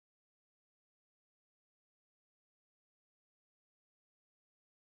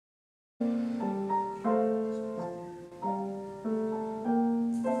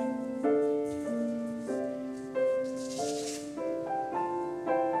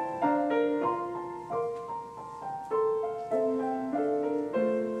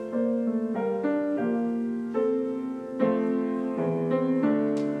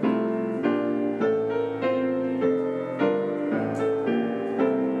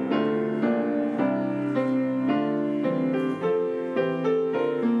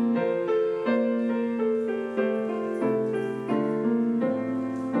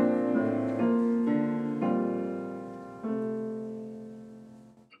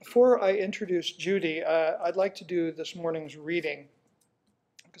Before I introduce Judy, I'd like to do this morning's reading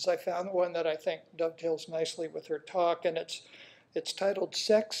because I found one that I think dovetails nicely with her talk, and it's titled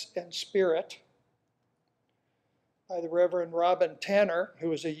Sex and Spirit by the Reverend Robin Tanner,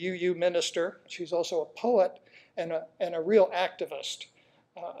 who is a UU minister. She's also a poet and a real activist,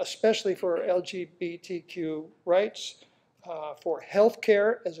 especially for LGBTQ rights, for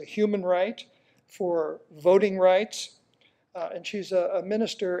healthcare as a human right, for voting rights. And she's a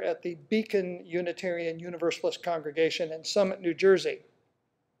minister at the Beacon Unitarian Universalist Congregation in Summit, New Jersey.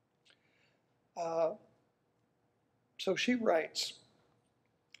 So she writes,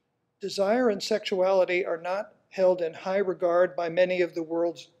 desire and sexuality are not held in high regard by many of the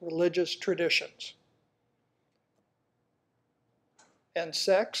world's religious traditions. And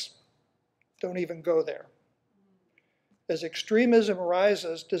sex, don't even go there. As extremism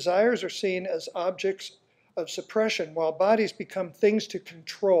arises, desires are seen as objects of suppression, while bodies become things to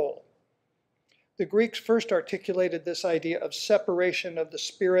control. The Greeks first articulated this idea of separation of the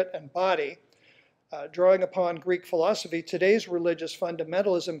spirit and body. Drawing upon Greek philosophy, today's religious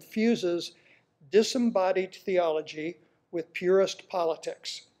fundamentalism fuses disembodied theology with purist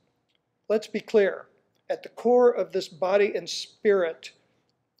politics. Let's be clear, at the core of this body and spirit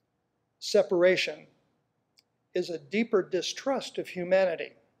separation is a deeper distrust of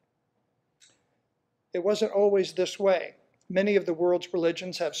humanity. It wasn't always this way. Many of the world's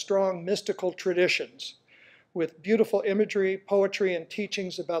religions have strong mystical traditions with beautiful imagery, poetry, and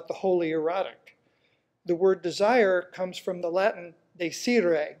teachings about the holy erotic. The word desire comes from the Latin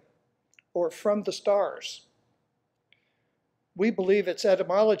desire, or from the stars. We believe its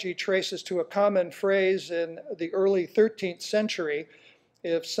etymology traces to a common phrase in the early 13th century.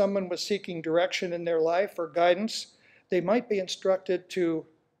 If someone was seeking direction in their life or guidance, they might be instructed to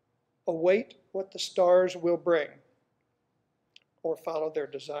await what the stars will bring, or follow their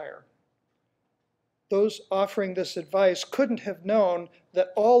desire. Those offering this advice couldn't have known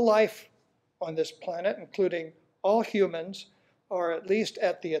that all life on this planet, including all humans, are at least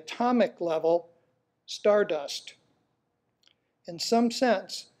at the atomic level, stardust. In some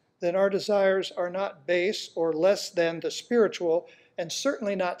sense, then our desires are not base or less than the spiritual, and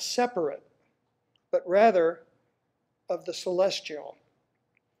certainly not separate, but rather of the celestial.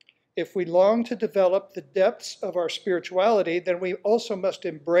 If we long to develop the depths of our spirituality, then we also must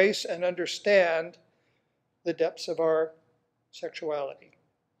embrace and understand the depths of our sexuality.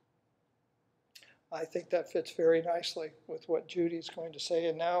 I think that fits very nicely with what Judy's going to say,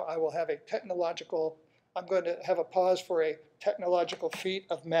 and now I will have I'm going to have a pause for a technological feat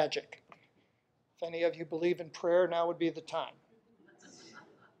of magic. If any of you believe in prayer, now would be the time.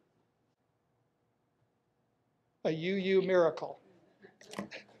 A UU miracle.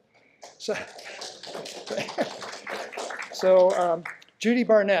 So Judy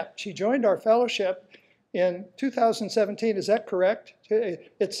Barnett, she joined our fellowship in 2017. Is that correct?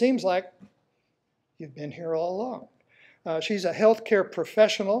 It seems like you've been here all along. She's a healthcare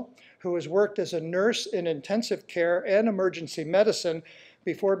professional who has worked as a nurse in intensive care and emergency medicine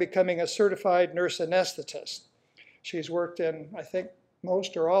before becoming a certified nurse anesthetist. She's worked in, I think,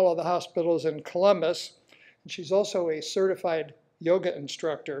 most or all of the hospitals in Columbus, and she's also a certified yoga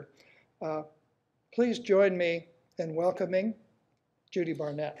instructor. Please join me in welcoming Judy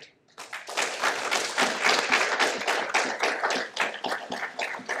Barnett.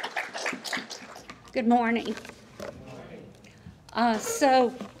 Good morning.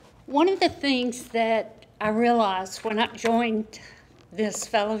 So one of the things that I realized when I joined this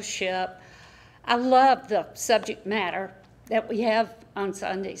fellowship, I love the subject matter that we have on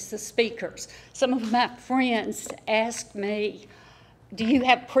Sundays, the speakers. Some of my friends asked me, do you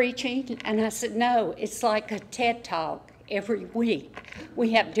have preaching? And I said, no, it's like a TED Talk every week.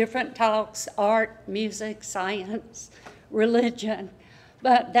 We have different talks, art, music, science, religion,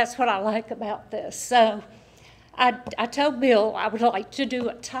 but that's what I like about this. So I told Bill I would like to do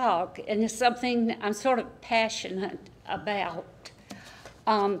a talk, and it's something I'm sort of passionate about.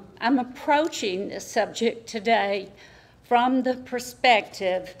 I'm approaching this subject today from the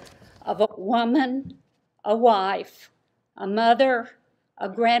perspective of a woman, a wife, a mother, a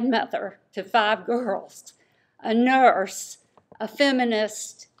grandmother to 5 girls, a nurse, a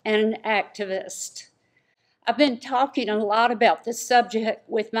feminist, and an activist. I've been talking a lot about this subject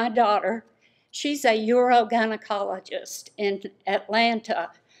with my daughter. She's a urogynecologist in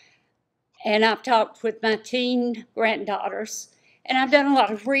Atlanta, and I've talked with my teen granddaughters, and I've done a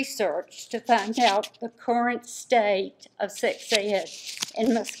lot of research to find out the current state of sex ed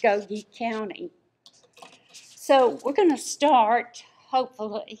in Muskogee County. So we're going to start,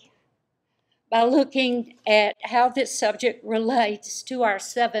 hopefully, by looking at how this subject relates to our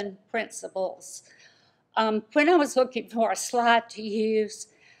 7 principles. When I was looking for a slide to use,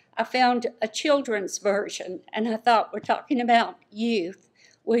 I found a children's version, and I thought, we're talking about youth.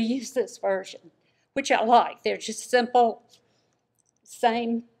 We'll use this version, which I like. They're just simple,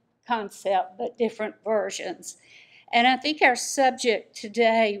 same concept, but different versions. And I think our subject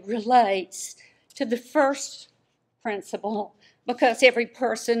today relates to the first principle, because every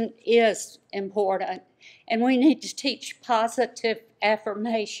person is important, and we need to teach positive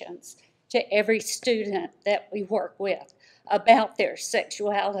affirmations to every student that we work with about their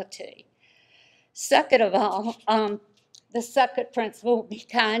sexuality. Second of all, the second principle, be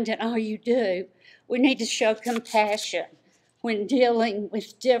kind in all you do. We need to show compassion when dealing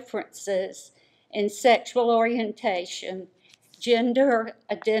with differences in sexual orientation, gender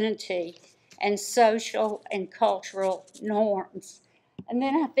identity, and social and cultural norms. And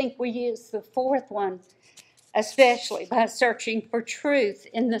then I think we use the fourth one, especially by searching for truth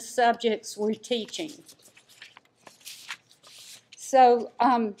in the subjects we're teaching. So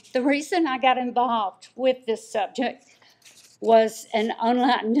the reason I got involved with this subject was an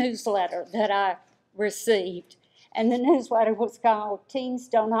online newsletter that I received. And the newsletter was called Teens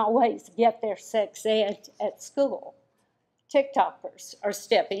Don't Always Get Their Sex Ed at School. TikTokers are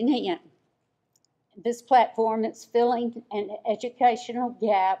stepping in. This platform is filling an educational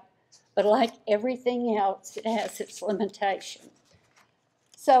gap, but like everything else, it has its limitations.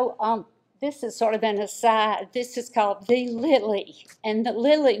 So this is sort of an aside. This is called The Lily, and The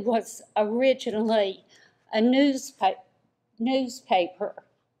Lily was originally a newspaper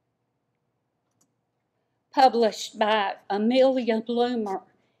published by Amelia Bloomer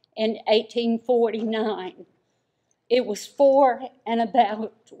in 1849. It was for and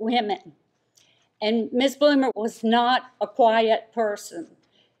about women. And Ms. Bloomer was not a quiet person.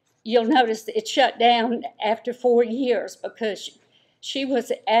 You'll notice it shut down after 4 years because she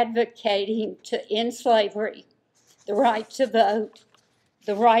was advocating to end slavery, the right to vote,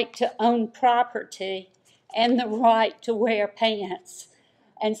 the right to own property, and the right to wear pants.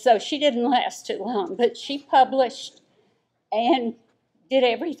 And so she didn't last too long, but she published and did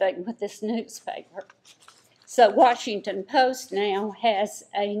everything with this newspaper. So Washington Post now has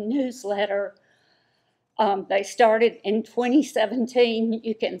a newsletter. They started in 2017.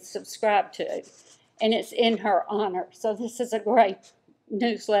 You can subscribe to it, and it's in her honor. So this is a great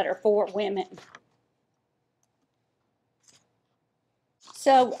newsletter for women.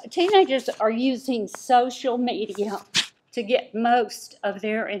 So teenagers are using social media to get most of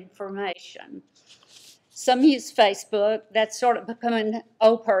their information. Some use Facebook. That's sort of becoming an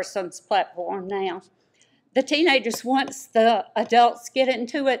old person's platform now. The teenagers, once the adults get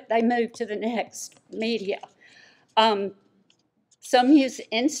into it, they move to the next media. Some use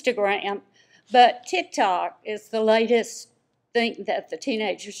Instagram, but TikTok is the latest thing that the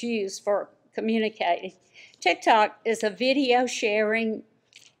teenagers use for communicating. TikTok is a video sharing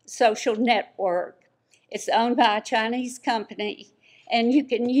social network. It's owned by a Chinese company, and you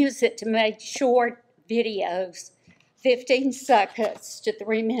can use it to make short videos, 15 seconds to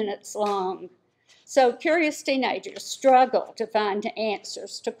 3 minutes long. So curious teenagers struggle to find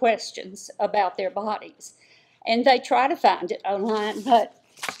answers to questions about their bodies. And they try to find it online, but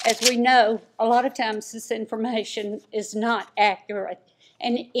as we know, a lot of times this information is not accurate,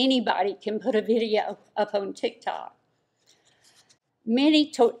 and anybody can put a video up on TikTok.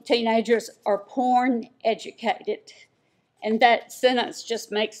 Many teenagers are porn educated, and that sentence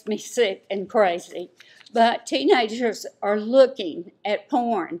just makes me sick and crazy. But teenagers are looking at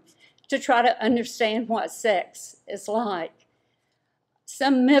porn to try to understand what sex is like.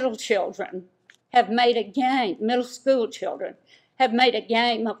 Some middle children have made a game, middle school children have made a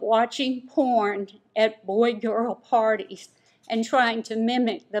game of watching porn at boy-girl parties and trying to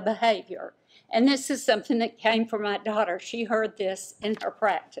mimic the behavior. And this is something that came from my daughter. She heard this in her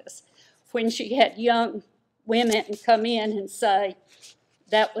practice when she had young women come in and say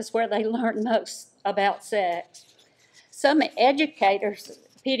that was where they learned most about sex. Some educators,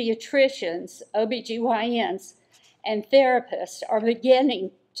 pediatricians, OBGYNs, and therapists are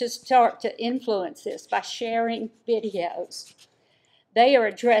beginning to start to influence this by sharing videos. They are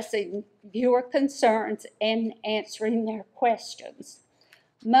addressing viewer concerns and answering their questions.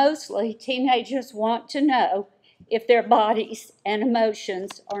 Mostly, teenagers want to know if their bodies and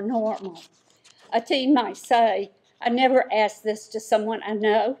emotions are normal. A teen might say, "I never ask this to someone I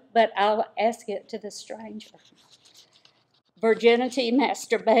know, but I'll ask it to the stranger." Virginity,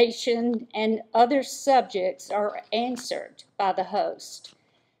 masturbation, and other subjects are answered by the host.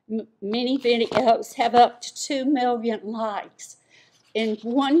 Many videos have up to 2 million likes. In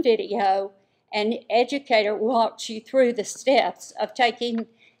one video, an educator walks you through the steps of taking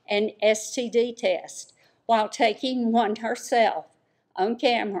an STD test while taking one herself on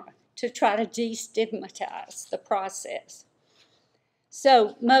camera to try to destigmatize the process.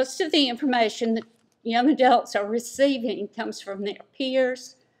 So most of the information that young adults are receiving comes from their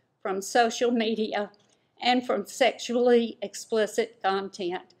peers, from social media, and from sexually explicit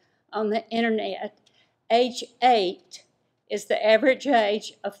content on the internet. Age 8 is the average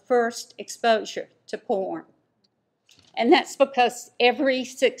age of first exposure to porn. And that's because every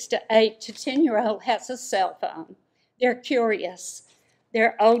 6 to 8 to 10-year-old has a cell phone. They're curious.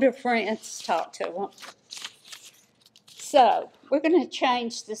 Their older friends talk to them. So we're going to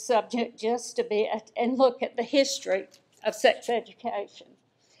change the subject just a bit and look at the history of sex education.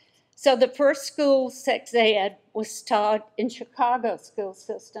 So the first school sex ed was taught in Chicago school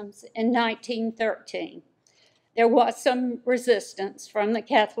systems in 1913. There was some resistance from the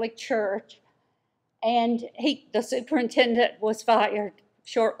Catholic Church, and the superintendent was fired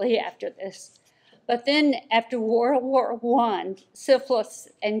shortly after this. But then after World War I, syphilis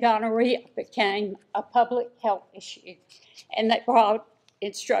and gonorrhea became a public health issue, and that brought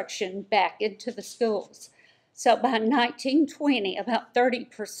instruction back into the schools. So by 1920, about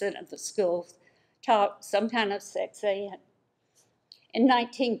 30% of the schools taught some kind of sex ed. In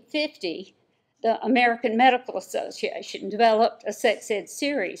 1950, the American Medical Association developed a sex ed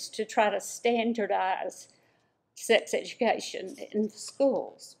series to try to standardize sex education in the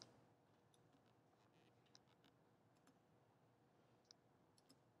schools.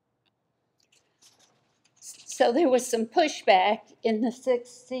 So there was some pushback in the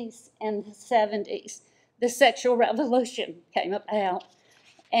 60s and the 70s. The sexual revolution came about,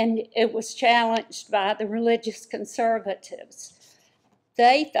 and it was challenged by the religious conservatives.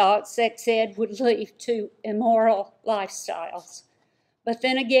 They thought sex ed would lead to immoral lifestyles. But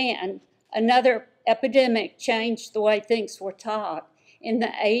then again, another epidemic changed the way things were taught. In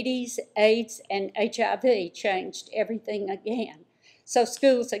the 80s, AIDS and HIV changed everything again. So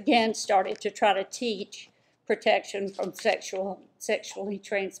schools again started to try to teach protection from sexually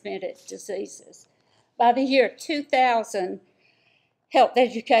transmitted diseases. By the year 2000, health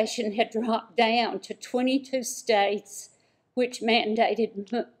education had dropped down to 22 states, which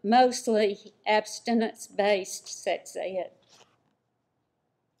mandated mostly abstinence-based sex ed.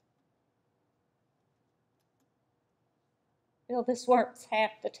 Bill, this works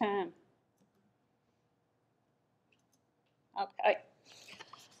half the time. Okay.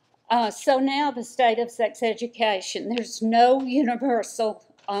 So now the state of sex education. There's no universal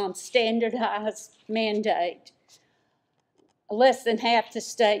standardized mandate. Less than half the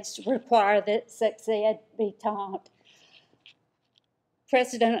states require that sex ed be taught.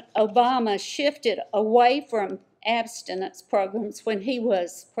 President Obama shifted away from abstinence programs when he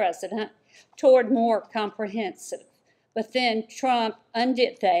was president toward more comprehensive. But then Trump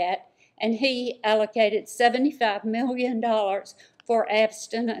undid that, and he allocated $75 million for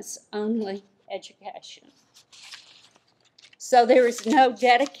abstinence-only education. So there is no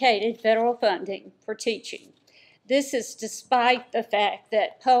dedicated federal funding for teaching. This is despite the fact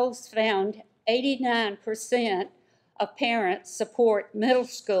that polls found 89% of parents support middle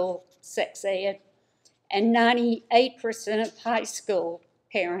school sex ed, and 98% of high school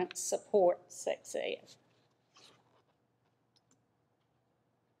parents support sex ed.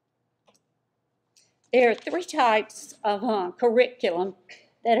 There are 3 types of curriculum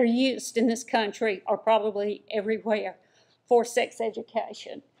that are used in this country, or probably everywhere, for sex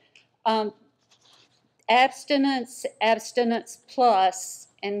education. Abstinence, abstinence plus,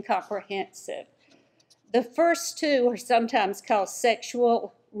 and comprehensive. The first 2 are sometimes called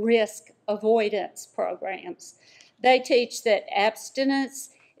sexual risk avoidance programs. They teach that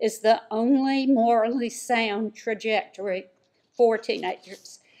abstinence is the only morally sound trajectory for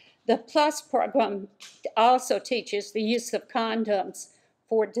teenagers. The PLUS program also teaches the use of condoms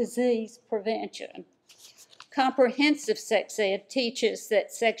for disease prevention. Comprehensive sex ed teaches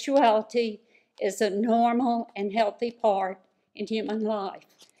that sexuality is a normal and healthy part in human life.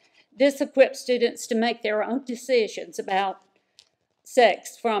 This equips students to make their own decisions about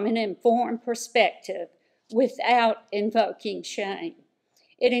sex from an informed perspective without invoking shame.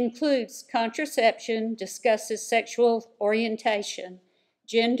 It includes contraception, discusses sexual orientation,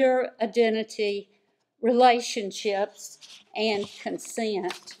 gender identity, relationships, and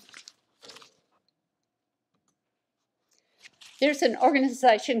consent. There's an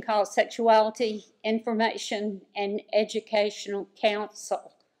organization called Sexuality Information and Educational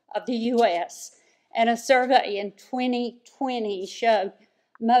Council of the U.S., and a survey in 2020 showed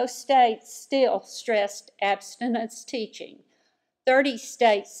most states still stressed abstinence teaching. 30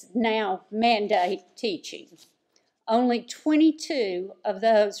 states now mandate teaching. Only 22 of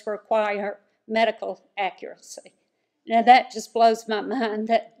those require medical accuracy. Now that just blows my mind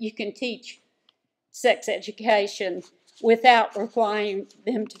that you can teach sex education without requiring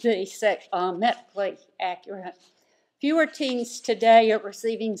them to be medically accurate. Fewer teens today are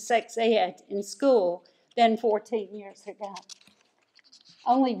receiving sex ed in school than 14 years ago.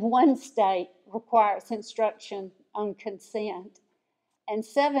 Only one state requires instruction on consent, and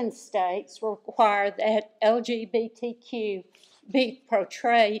 7 states require that LGBTQ be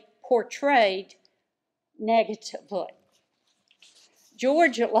portrayed negatively.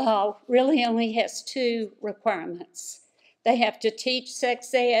 Georgia law really only has 2 requirements. They have to teach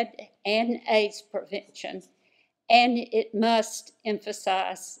sex ed and AIDS prevention, and it must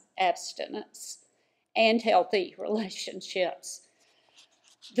emphasize abstinence and healthy relationships.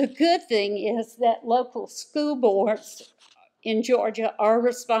 The good thing is that local school boards in Georgia are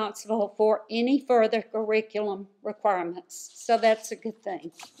responsible for any further curriculum requirements, so that's a good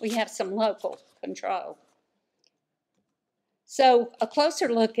thing. We have some local control. So a closer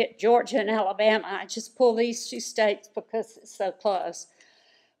look at Georgia and Alabama. I just pull these 2 states because it's so close.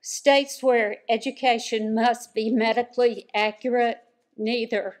 States where education must be medically accurate,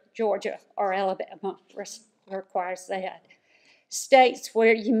 neither Georgia or Alabama requires that. States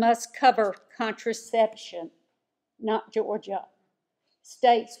where you must cover contraception, not Georgia.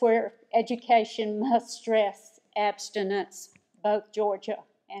 States where education must stress abstinence, both Georgia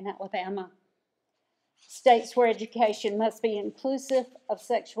and Alabama. States where education must be inclusive of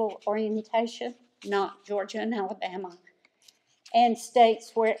sexual orientation, not Georgia and Alabama. And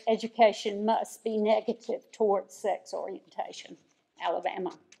states where education must be negative towards sex orientation,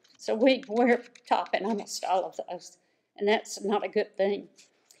 Alabama. So we're topping almost all of those, and that's not a good thing.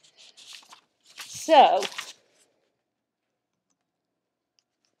 So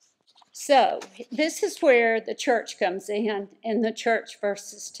this is where the church comes in the church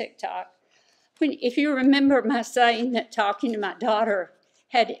versus TikTok. If you remember my saying that talking to my daughter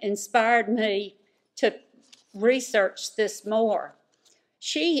had inspired me to research this more.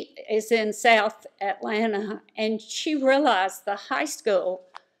 She is in South Atlanta, and she realized the high school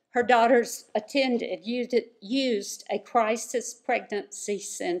her daughters attended used a crisis pregnancy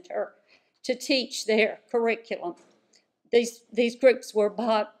center to teach their curriculum. These groups were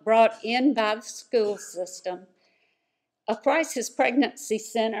brought in by the school system. A crisis pregnancy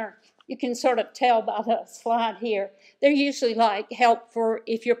center, you can sort of tell by the slide here, they're usually like help for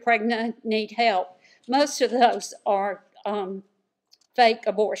if you're pregnant, need help. Most of those are fake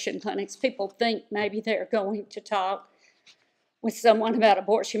abortion clinics. People think maybe they're going to talk with someone about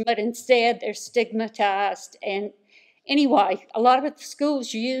abortion, but instead they're stigmatized. And anyway, a lot of the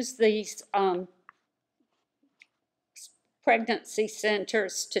schools use these pregnancy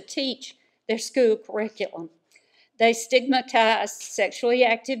centers to teach their school curriculum. They stigmatize sexually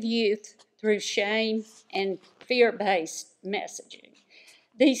active youth through shame and fear-based messaging.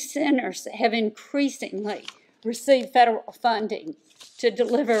 These centers have increasingly received federal funding to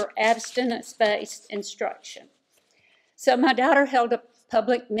deliver abstinence-based instruction. So my daughter held a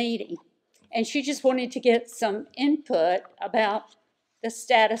public meeting, and she just wanted to get some input about the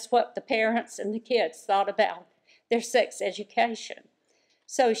status, what the parents and the kids thought about their sex education.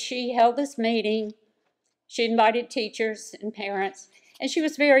 So she held this meeting. She invited teachers and parents, and she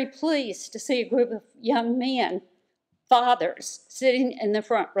was very pleased to see a group of young men, fathers, sitting in the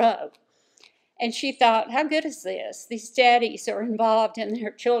front row. And she thought, how good is this? These daddies are involved in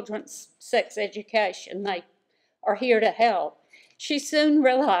their children's sex education. They are here to help. She soon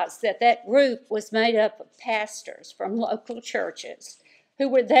realized that that group was made up of pastors from local churches who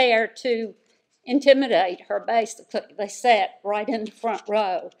were there to intimidate her, basically. They sat right in the front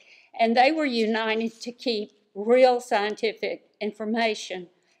row, and they were united to keep real scientific information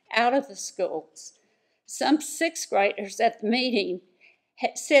out of the schools. Some 6th graders at the meeting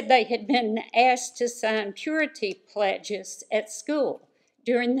said they had been asked to sign purity pledges at school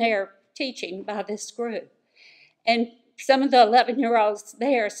during their teaching by this group. And some of the 11-year-olds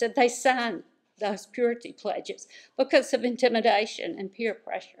there said they signed those purity pledges because of intimidation and peer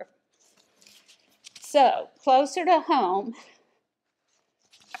pressure. So, closer to home,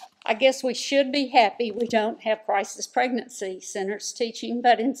 I guess we should be happy we don't have crisis pregnancy centers teaching,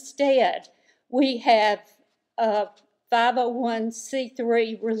 but instead we have a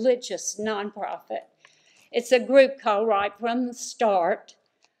 501c3 religious nonprofit. It's a group called Right From the Start,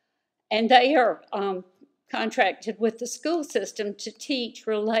 and they are contracted with the school system to teach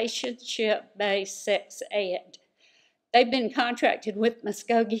relationship-based sex ed. They've been contracted with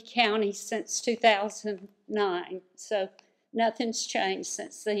Muskogee County since 2009, so nothing's changed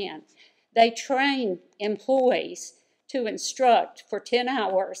since then. They train employees to instruct for 10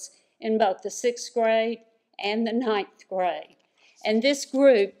 hours in both the 6th grade and the 9th grade. And this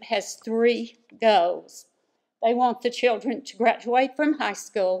group has 3 goals. They want the children to graduate from high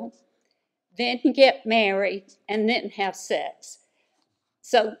school, then get married, and then have sex.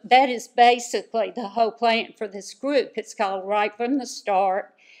 So that is basically the whole plan for this group. It's called Right From the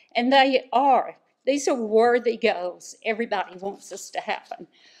Start, and these are worthy goals. Everybody wants this to happen.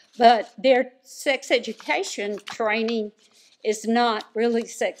 But their sex education training is not really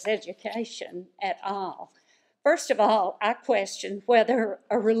sex education at all. First of all, I question whether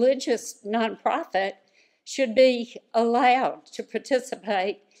a religious nonprofit should be allowed to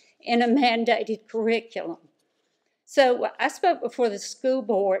participate in a mandated curriculum. So I spoke before the school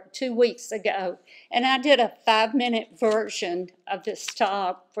board 2 weeks ago, and I did a 5-minute version of this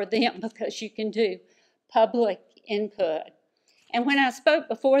talk for them because you can do public input. And when I spoke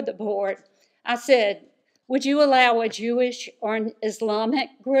before the board, I said, would you allow a Jewish or an Islamic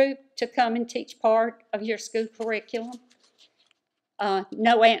group to come and teach part of your school curriculum?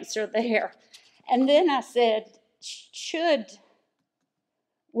 No answer there. And then I said, should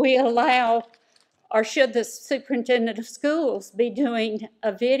we allow, or should the superintendent of schools be doing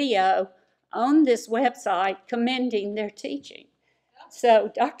a video on this website commending their teaching? So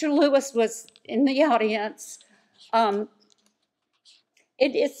Dr. Lewis was in the audience. All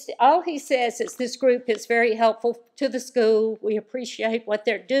he says is this group is very helpful to the school. We appreciate what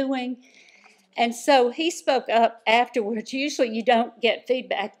they're doing. And so he spoke up afterwards. Usually you don't get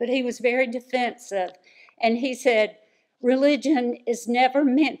feedback, but he was very defensive. And he said, religion is never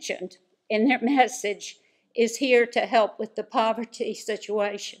mentioned in their message, is here to help with the poverty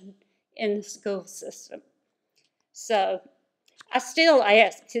situation in the school system. So I still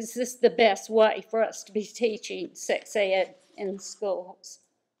ask, is this the best way for us to be teaching sex ed in the schools?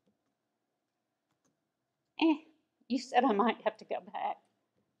 You said I might have to go back.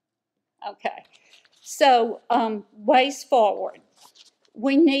 Okay, so ways forward.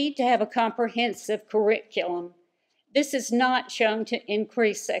 We need to have a comprehensive curriculum. This is not shown to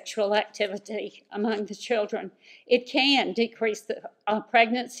increase sexual activity among the children. It can decrease the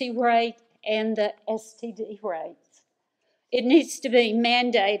pregnancy rate and the STD rates. It needs to be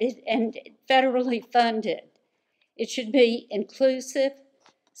mandated and federally funded. It should be inclusive,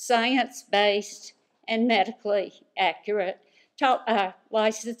 science-based, and medically accurate, taught by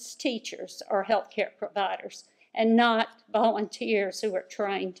licensed teachers or healthcare providers, and not volunteers who are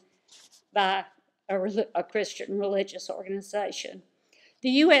trained by a Christian religious organization. The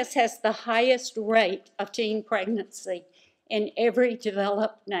U.S. has the highest rate of teen pregnancy in every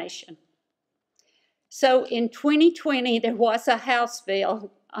developed nation. So in 2020, there was a House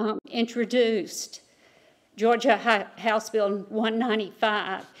bill introduced, Georgia House Bill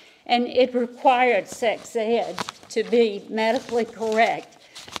 195, and it required sex ed to be medically correct.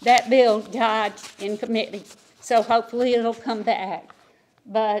 That bill died in committee, so hopefully it'll come back.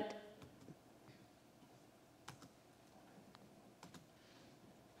 But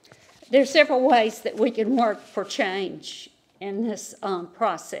there are several ways that we can work for change in this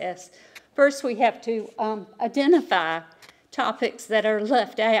process. First, we have to identify topics that are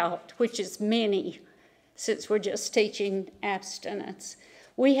left out, which is many, since we're just teaching abstinence.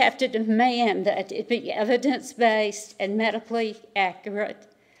 We have to demand that it be evidence-based and medically accurate.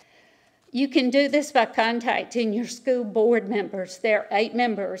 You can do this by contacting your school board members. There are 8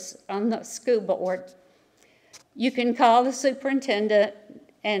 members on the school board. You can call the superintendent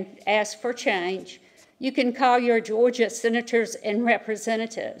and ask for change. You can call your Georgia senators and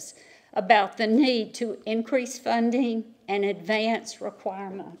representatives about the need to increase funding and advance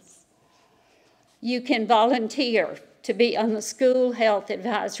requirements. You can volunteer to be on the School Health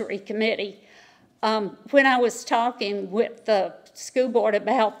Advisory Committee. When I was talking with the school board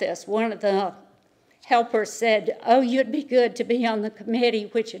about this, one of the helpers said, oh, you'd be good to be on the committee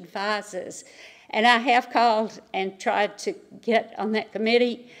which advises. And I have called and tried to get on that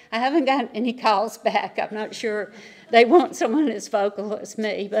committee. I haven't gotten any calls back. I'm not sure they want someone as vocal as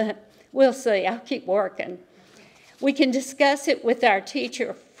me, but we'll see. I'll keep working. We can discuss it with our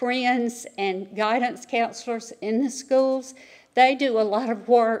teacher friends and guidance counselors in the schools. They do a lot of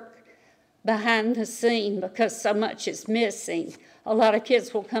work behind the scene because so much is missing. A lot of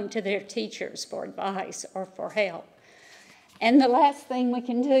kids will come to their teachers for advice or for help. And the last thing we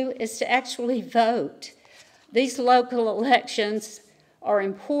can do is to actually vote. These local elections are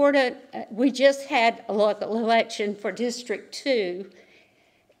important. We just had a local election for District 2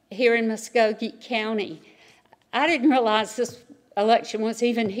 here in Muskogee County. I didn't realize this election was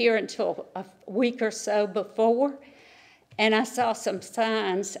even here until a week or so before, and I saw some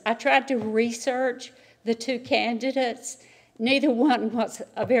signs. I tried to research the two candidates. Neither one was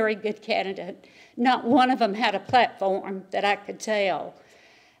a very good candidate. Not one of them had a platform that I could tell.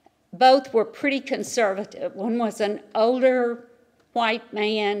 Both were pretty conservative. One was an older white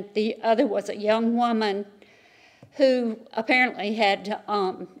man. The other was a young woman who apparently had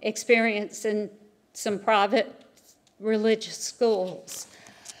experience in some private religious schools.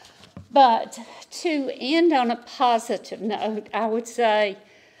 But to end on a positive note, I would say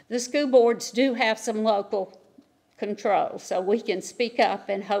the school boards do have some local control, so we can speak up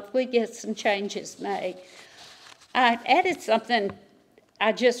and hopefully get some changes made. I added something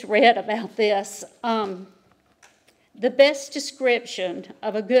I just read about this. The best description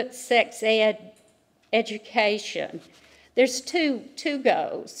of a good sex ed education, there's two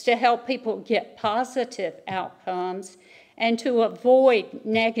goals: to help people get positive outcomes and to avoid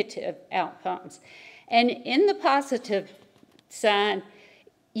negative outcomes. And in the positive side,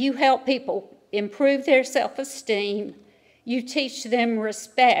 you help people improve their self-esteem, you teach them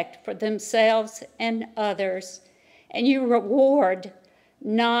respect for themselves and others, and you reward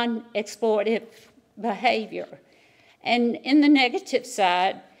non-exploitive behavior. And in the negative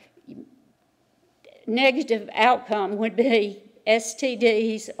side, negative outcome would be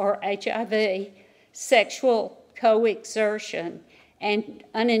STDs or HIV, sexual coexertion, and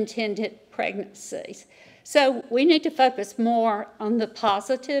unintended pregnancies. So we need to focus more on the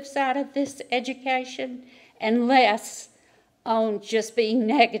positive side of this education and less on just being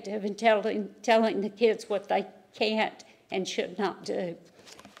negative and telling the kids what they can't and should not do.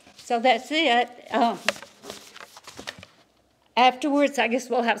 So that's it. Afterwards, I guess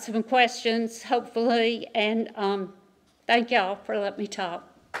we'll have some questions, hopefully, and thank y'all for letting me talk.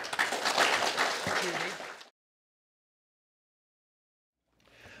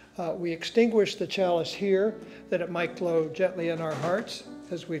 We extinguish the chalice here, that it might glow gently in our hearts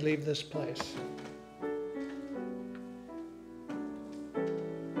as we leave this place.